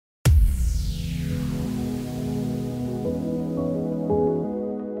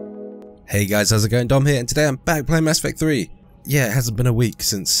Hey guys, how's it going? Dom here, and today I'm back playing Mass Effect 3. Yeah, it hasn't been a week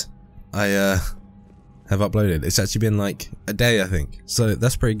since I have uploaded. It's actually been like a day, I think. So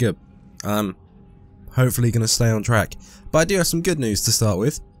that's pretty good. I'm hopefully going to stay on track. But I do have some good news to start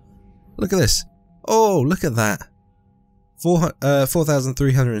with. Look at this. Oh, look at that.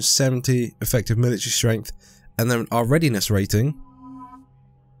 4,370 effective military strength. And then our readiness rating.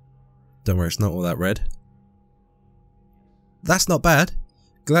 Don't worry, it's not all that red. That's not bad.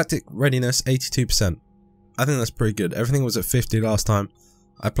 Galactic readiness 82%. I think that's pretty good. Everything was at 50 last time.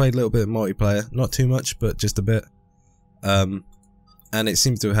 I played a little bit of multiplayer, not too much, but just a bit. And it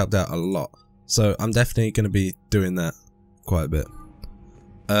seems to have helped out a lot. So I'm definitely going to be doing that quite a bit.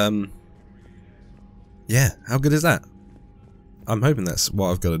 Yeah, how good is that? I'm hoping that's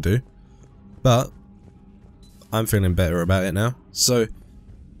what I've got to do. But I'm feeling better about it now. So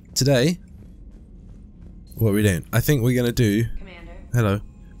today, what are we doing? I think we're going to do... Commander. Hello.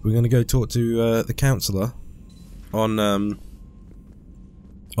 We're going to go talk to the Councilor on the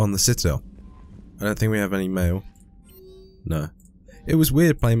Citadel. I don't think we have any mail. No. It was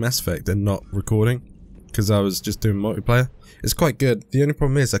weird playing Mass Effect and not recording, because I was just doing multiplayer. It's quite good. The only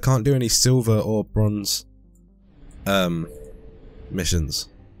problem is I can't do any silver or bronze missions.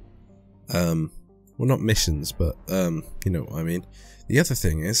 Well, not missions, but you know what I mean. The other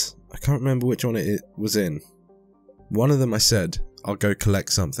thing is, I can't remember which one it was in. One of them I said, I'll go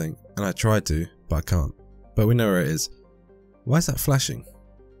collect something, and I tried to, but I can't. But we know where it is. Why is that flashing?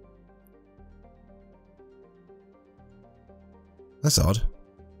 That's odd.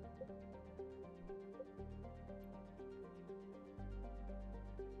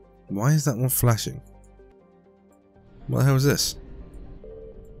 Why is that one flashing? What the hell is this?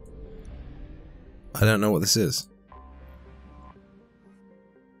 I don't know what this is.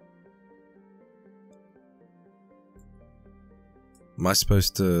 Am I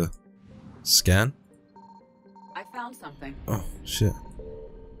supposed to scan? I found something. Oh, shit.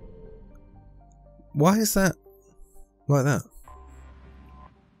 Why is that like that?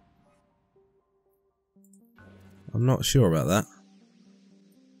 I'm not sure about that.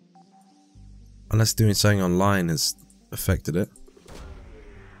 Unless doing something online has affected it.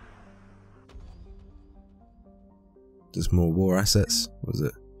 Just more war assets. What was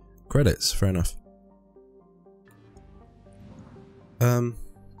it? Credits, fair enough.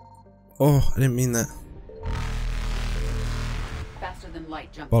 Oh, I didn't mean that. Faster than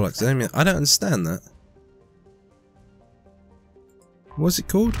light jump. Bollocks, I don't understand that. What's it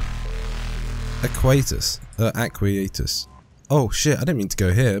called? Aquatus. Oh shit, I didn't mean to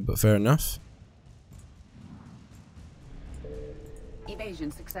go here, but fair enough.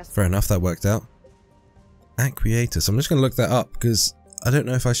 Evasion successful. Fair enough, that worked out. Aquatus. I'm just gonna look that up because I don't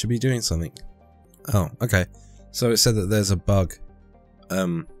know if I should be doing something. Oh, okay. So it said that there's a bug.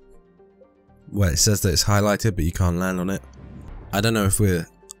 Well, it says that it's highlighted, but you can't land on it. I don't know if we're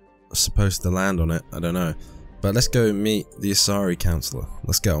supposed to land on it. I don't know. But let's go meet the Asari Councilor.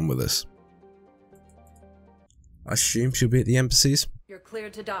 Let's get on with this. I assume she'll be at the embassies. You're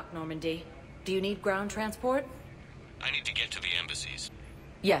cleared to dock, Normandy. Do you need ground transport? I need to get to the embassies.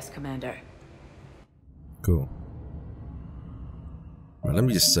 Yes, Commander. Cool. Right, let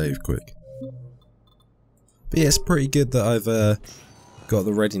me just save quick. But yeah, it's pretty good that I've got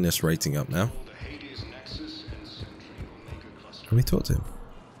the readiness rating up now. Can we talk to him?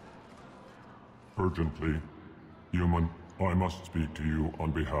 Urgently, human, I must speak to you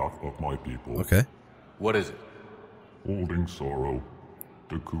on behalf of my people. Okay. What is it? Holding sorrow,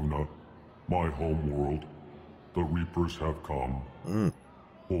 Dakuna, my home world, the Reapers have come.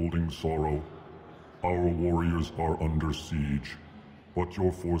 Holding sorrow, our warriors are under siege, but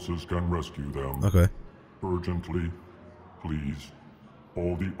your forces can rescue them. Okay. Urgently, please.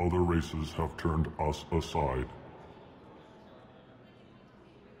 All the other races have turned us aside.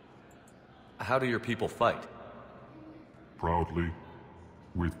 How do your people fight? Proudly,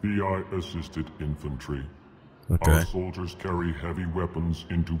 with VI-assisted infantry. Okay. Our soldiers carry heavy weapons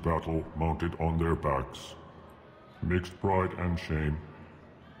into battle mounted on their backs. Mixed pride and shame,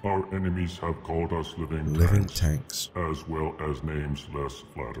 our enemies have called us living tanks, as well as names less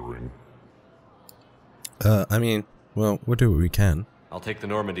flattering. I mean, well, we'll do what we can. I'll take the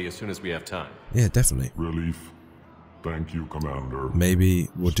Normandy as soon as we have time. Yeah, definitely. Relief. Thank you, Commander. Maybe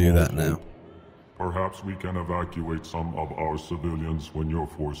we'll do that now. Perhaps we can evacuate some of our civilians when your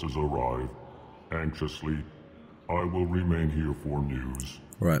forces arrive. Anxiously, I will remain here for news.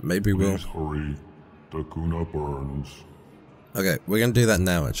 Right, maybe we'll... Please hurry. Dakuna burns. Okay, we're gonna do that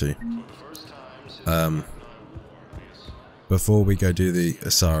now, actually. Before we go do the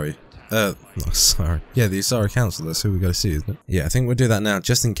Asari No, sorry. Yeah, the Asari Councilor, that's who we gotta see, isn't it? Yeah, I think we'll do that now,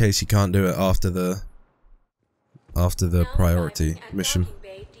 just in case you can't do it after the priority mission.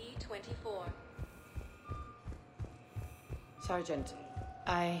 Sergeant,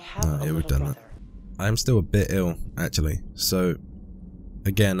 I have a yeah, we've little done brother. that. I'm still a bit ill, actually, so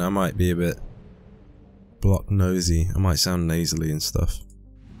again, I might be a bit block nosy. I might sound nasally and stuff.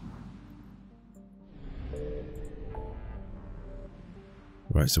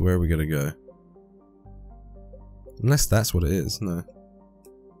 Right, so where are we gonna go? Unless that's what it is, no.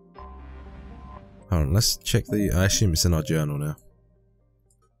 Hold on, let's check the... I assume it's in our journal now.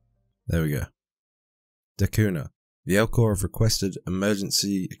 There we go. Dakuna. The Elcor have requested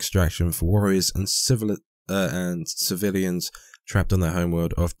emergency extraction for warriors and civilians trapped on their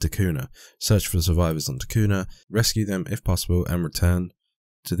homeworld of Dakuna. Search for survivors on Dakuna, rescue them if possible, and return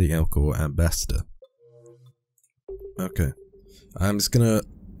to the Elcor ambassador. Okay. I'm just gonna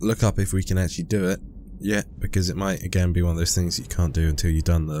look up if we can actually do it. Yeah, because it might again be one of those things you can't do until you've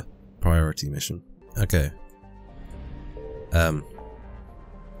done the priority mission. Okay. I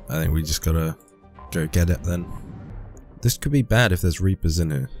think we just gotta go get it then. This could be bad if there's Reapers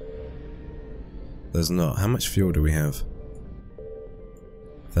in here. There's not. How much fuel do we have?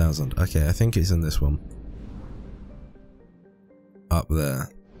 1,000. Okay, I think it's in this one. Up there.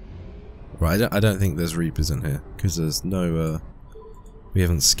 Right, I don't think there's Reapers in here, because there's no, we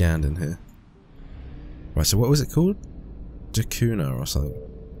haven't scanned in here. Right, so what was it called? Dakuna or something.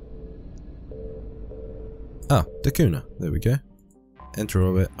 Ah, Dakuna. There we go. Enter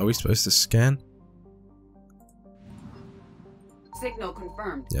orbit. Are we supposed to scan? Signal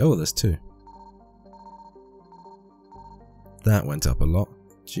confirmed. Yeah, oh, there's two. That went up a lot.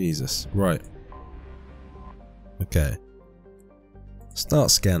 Jesus. Right. Okay.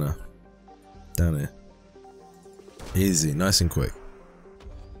 Start scanner. Down here. Easy, nice and quick.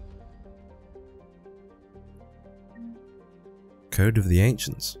 Code of the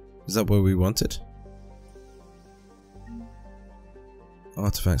Ancients. Is that what we wanted?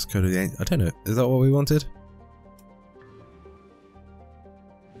 Artifacts, Code of the Ancients. I don't know. Is that what we wanted?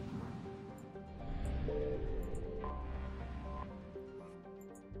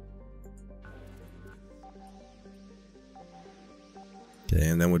 Okay,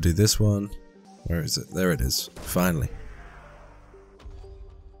 and then we'll do this one. Where is it? There it is. Finally.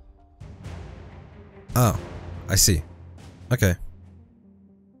 Oh, I see. Okay.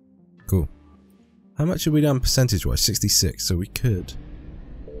 Cool. How much have we done percentage-wise? 66, so we could...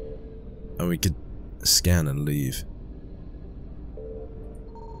 And we could scan and leave.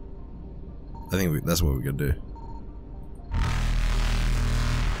 I think that's what we're gonna do.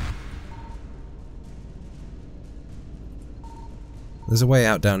 There's a way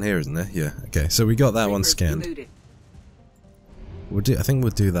out down here, isn't there? Yeah, okay. So we got that one scanned. We'll do, I think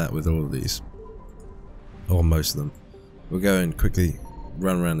we'll do that with all of these. Or most of them. We'll go and quickly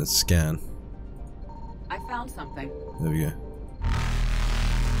run around and scan. I found something. There we go.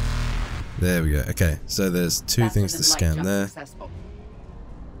 There we go. Okay, so there's two things to scan there. Successful.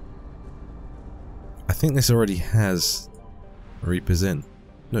 I think this already has Reapers in.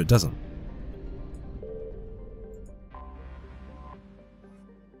 No, it doesn't.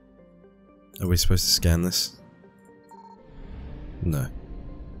 Are we supposed to scan this? No.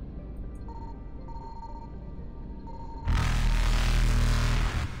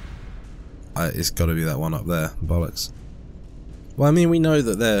 It's got to be that one up there. Bollocks. Well, I mean, we know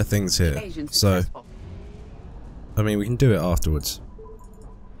that there are things here, so... I mean, we can do it afterwards.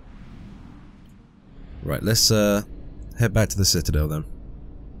 Right, let's head back to the Citadel then.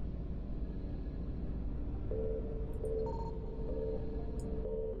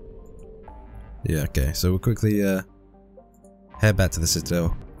 Yeah, okay, so we'll quickly head back to the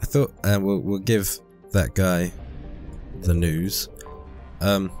Citadel. I thought we'll give that guy the news.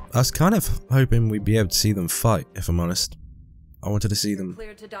 I was kind of hoping we'd be able to see them fight, if I'm honest. I wanted to see them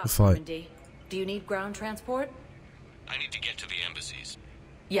Cleared to dock, fight. Normandy. Do you need ground transport? I need to get to the embassies.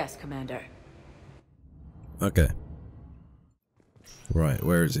 Yes, Commander. Okay. Right,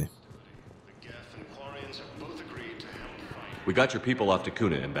 where is he? We got your people off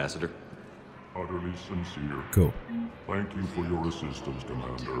Dakuna, Ambassador. Utterly sincere. Cool. Thank you for your assistance,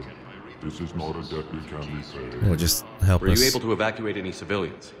 Commander. This is not a debt we can repay. Well, just help Were us. you able to evacuate any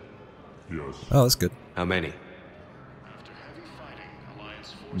civilians? Yes. Oh, that's good. How many?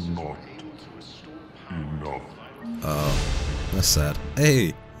 Not enough. Oh, that's sad.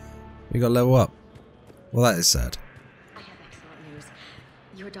 Hey, we got to level up. Well, that is sad. I have excellent news.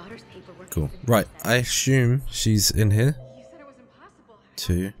 Your daughter's paperwork. Cool. has been Right, processed. I assume she's in here. You said it was impossible.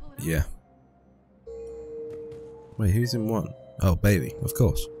 Two. Yeah. Wait, who's in one? Oh, Bailey, of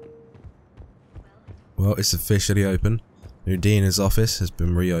course. Well, it's officially open. Udina's office has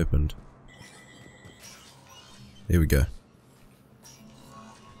been reopened. Here we go.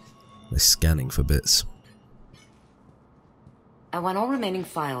 They're scanning for bits. I want all remaining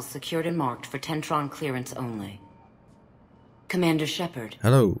files secured and marked for Tentron clearance only. Commander Shepard.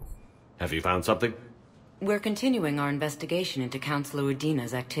 Hello. Have you found something? We're continuing our investigation into Councilor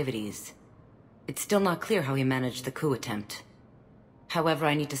Udina's activities. It's still not clear how he managed the coup attempt. However,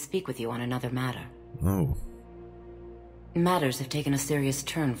 I need to speak with you on another matter. Oh. Matters have taken a serious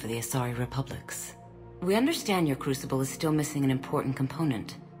turn for the Asari Republics. We understand your crucible is still missing an important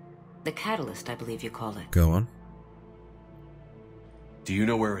component. The catalyst, I believe you call it. Go on. Do you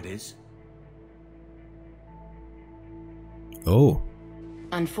know where it is? Oh.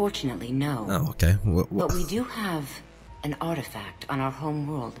 Unfortunately, no. Oh, okay. But we do have an artifact on our home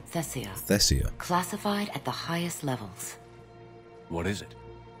world, Thessia. Thessia. Classified at the highest levels. What is it?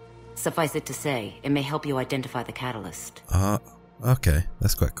 Suffice it to say, it may help you identify the catalyst. Okay.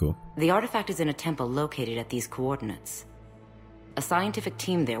 That's quite cool. The artifact is in a temple located at these coordinates. A scientific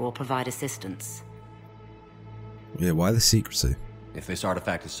team there will provide assistance. Yeah, why the secrecy? If this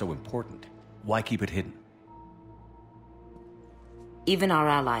artifact is so important, why keep it hidden? Even our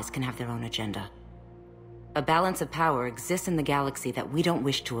allies can have their own agenda. A balance of power exists in the galaxy that we don't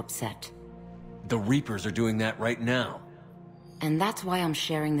wish to upset. The Reapers are doing that right now. And that's why I'm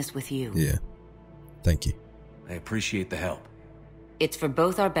sharing this with you. Yeah. Thank you. I appreciate the help. It's for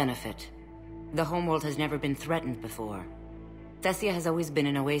both our benefit. The homeworld has never been threatened before. Thessia has always been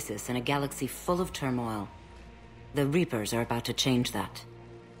an oasis in a galaxy full of turmoil. The Reapers are about to change that.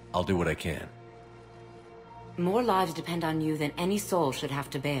 I'll do what I can. More lives depend on you than any soul should have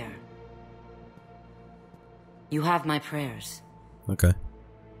to bear. You have my prayers. Okay.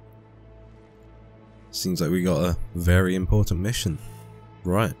 Seems like we got a very important mission.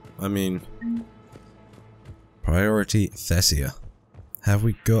 Right. I mean... Priority Thessia. Have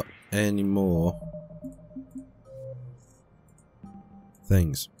we got any more...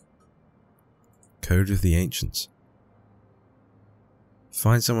 things? Code of the Ancients.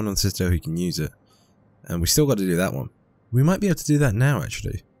 Find someone on Citadel who can use it. And we still got to do that one. We might be able to do that now,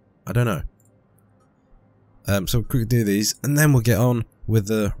 actually. I don't know. So we'll quickly do these, and then we'll get on with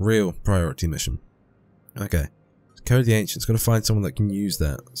the real priority mission. Okay. Code of the Ancients. Got to find someone that can use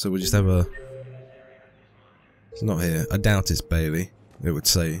that. So we'll just have a... It's not here. I doubt it's Bailey. It would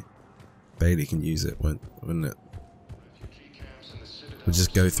say Bailey can use it, wouldn't it? We'll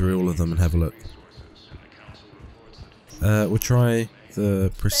just go through all of them and have a look. We'll try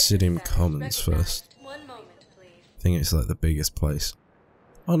the Presidium Commons first. I think it's like the biggest place.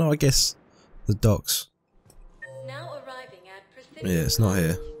 Oh no, I guess the docks. Now arriving at Presidium. Yeah, it's not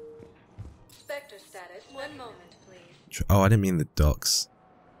here. Spectre status. 1 moment, please. Oh, I didn't mean the docks.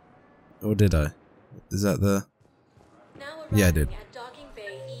 Or did I? Is that the... Now Yeah, I did. at Docking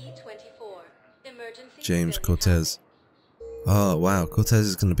Bay E24. Emergency James civilian Cortez. Oh wow, Cortez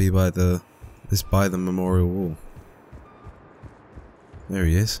is going to be by the... by the memorial wall. There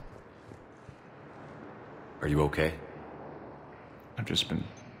he is. Are you okay? I've just been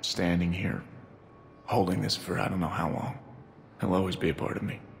standing here, holding this for I don't know how long. He'll always be a part of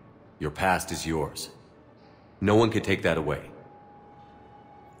me. Your past is yours. No one can take that away.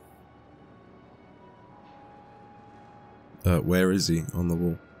 Where is he on the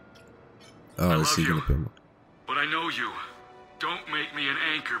wall? Oh, is he going to put him? But I know you. Don't make me an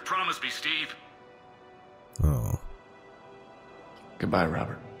anchor. Promise me, Steve. Oh. Goodbye,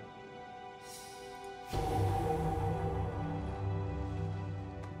 Robert.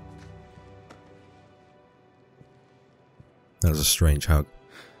 That was a strange hug.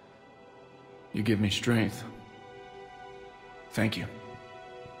 You give me strength. Thank you.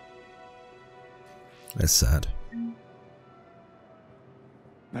 That's sad.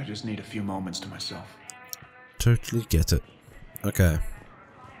 I just need a few moments to myself. Totally get it. Okay.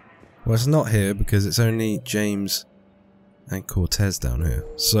 Well, it's not here because it's only James and Cortez down here.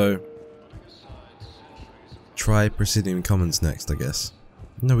 So, try Presidium Commons next, I guess.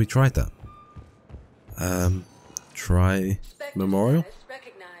 No, we tried that. Try Memorial?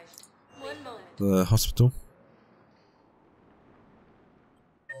 recognized. 1 moment. The hospital?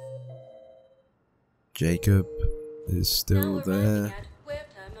 Jacob is still Now there. arriving at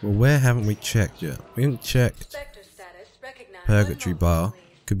Huerta Well, where haven't we checked yet? We haven't checked Spectre status recognized. Purgatory 1 moment, Bar.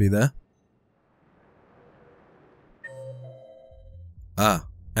 please. Could be there. Ah,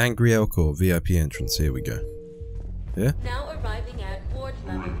 Angry Elcor VIP entrance. Here we go. Yeah? Now arriving at Ward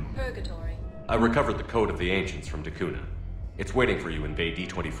Level Purgatory. I recovered the Code of the Ancients from Dakuna. It's waiting for you in Bay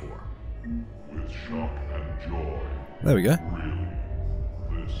D24. With shock and joy, There we go.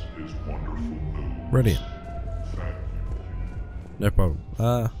 really, this this wonderful news. Brilliant. Thank you. No problem.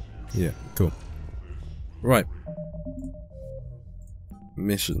 Yeah, cool. Right.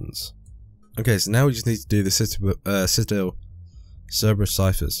 Missions. Okay, so now we just need to do the Citadel Cerberus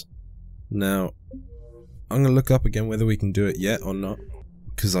ciphers. Now, I'm gonna look up again whether we can do it yet or not,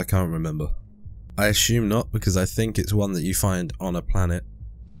 because I can't remember. I assume not, because I think it's one that you find on a planet,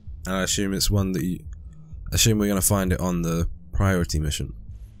 and I assume it's one that you assume we're gonna find it on the priority mission,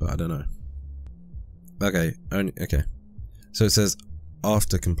 but I don't know. Okay, okay. So it says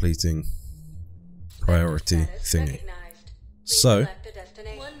after completing priority thingy. So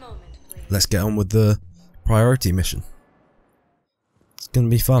let's get on with the priority mission. It's gonna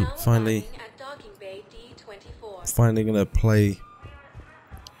be fun. Finally gonna play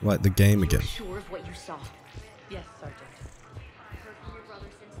like the game again. Sure of what you saw? Yes, Sergeant. Heard from your brother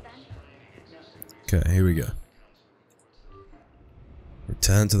since then? Okay, here we go.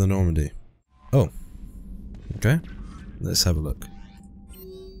 Return to the Normandy. Oh. Okay. Let's have a look.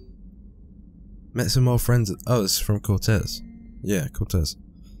 Met some more friends. Oh, it's from Cortez. Yeah, Cortez.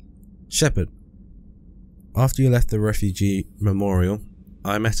 Shepard. After you left the refugee memorial,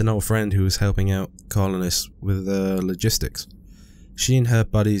 I met an old friend who was helping out colonists with logistics. She and her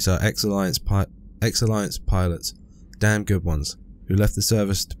buddies are ex-Alliance pilots, damn good ones, who left the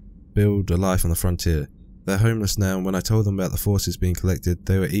service to build a life on the frontier. They're homeless now, and when I told them about the forces being collected,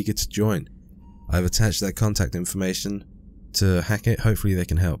 they were eager to join. I've attached their contact information to hack it. Hopefully they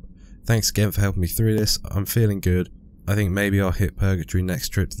can help. Thanks again for helping me through this. I'm feeling good. I think maybe I'll hit purgatory next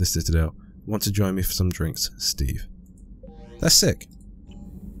trip to the Citadel. Want to join me for some drinks, Steve. That's sick.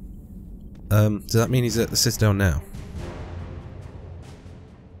 Does that mean he's at the Citadel now?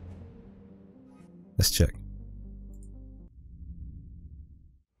 Let's check.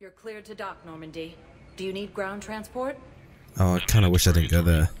 You're cleared to dock, Normandy. Do you need ground transport? Oh, I kind of wish I didn't go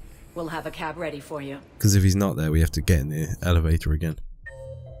there. We'll have a cab ready for you. Because if he's not there, we have to get in the elevator again.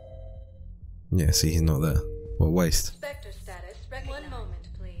 Yeah, see, he's not there. What a waste. Spectre status. One moment,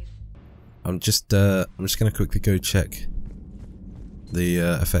 please. I'm just gonna quickly go check the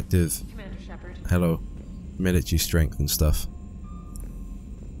effective military strength and stuff.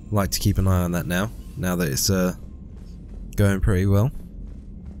 Like to keep an eye on that now that it's going pretty well.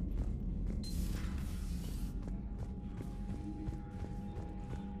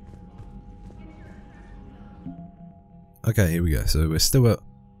 Okay, here we go. So we're still at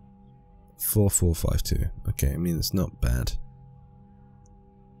 4452. Okay, I mean it's not bad.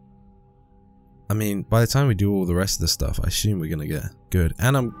 I mean, by the time we do all the rest of the stuff, I assume we're gonna get good,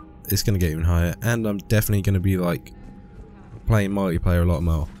 and it's gonna get even higher, and I'm definitely gonna be like playing multiplayer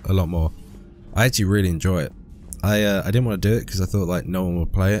a lot more. I actually really enjoy it. I didn't want to do it because I thought like no one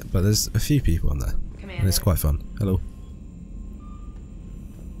would play it, but there's a few people on there, and it's quite fun. Hello.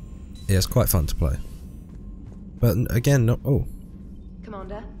 Yeah, it's quite fun to play. But again, no. Oh.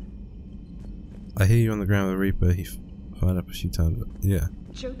 Commander. I hear you on the ground with the Reaper. He fired up a few times. But yeah.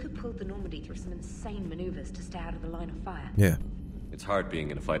 Joker pulled the Normandy through some insane maneuvers to stay out of the line of fire. Yeah. It's hard being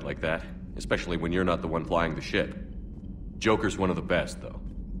in a fight like that, especially when you're not the one flying the ship. Joker's one of the best, though.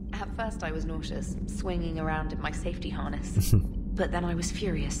 At first I was nauseous, swinging around in my safety harness. But then I was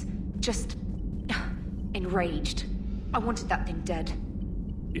furious. Just enraged. I wanted that thing dead.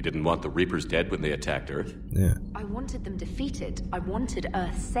 You didn't want the Reapers dead when they attacked Earth? Yeah. I wanted them defeated. I wanted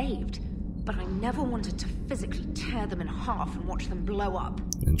Earth saved. But I never wanted to physically tear them in half and watch them blow up.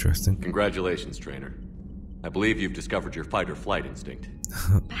 Interesting. Congratulations, Trainer. I believe you've discovered your fight-or-flight instinct.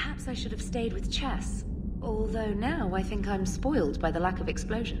 Perhaps I should have stayed with chess. Although now I think I'm spoiled by the lack of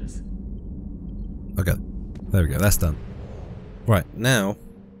explosions. Okay. There we go. That's done. Right, now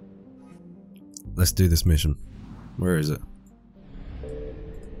let's do this mission. Where is it?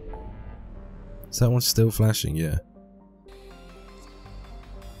 Is that one still flashing? Yeah.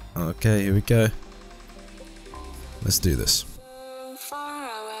 Okay, here we go. Let's do this.